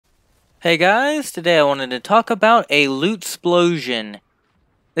Hey guys, today I wanted to talk about a loot-splosion.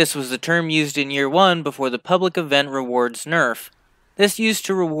 This was the term used in Year 1 before the public event rewards nerf. This used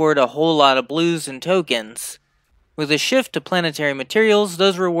to reward a whole lot of blues and tokens. With a shift to planetary materials,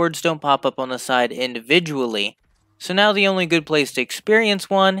 those rewards don't pop up on the side individually. So now the only good place to experience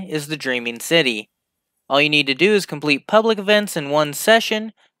one is the Dreaming City. All you need to do is complete public events in one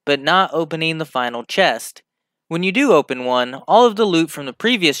session, but not opening the final chest. When you do open one, all of the loot from the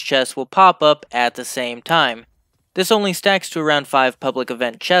previous chest will pop up at the same time. This only stacks to around 5 public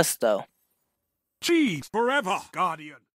event chests though. Cheese forever, Guardian.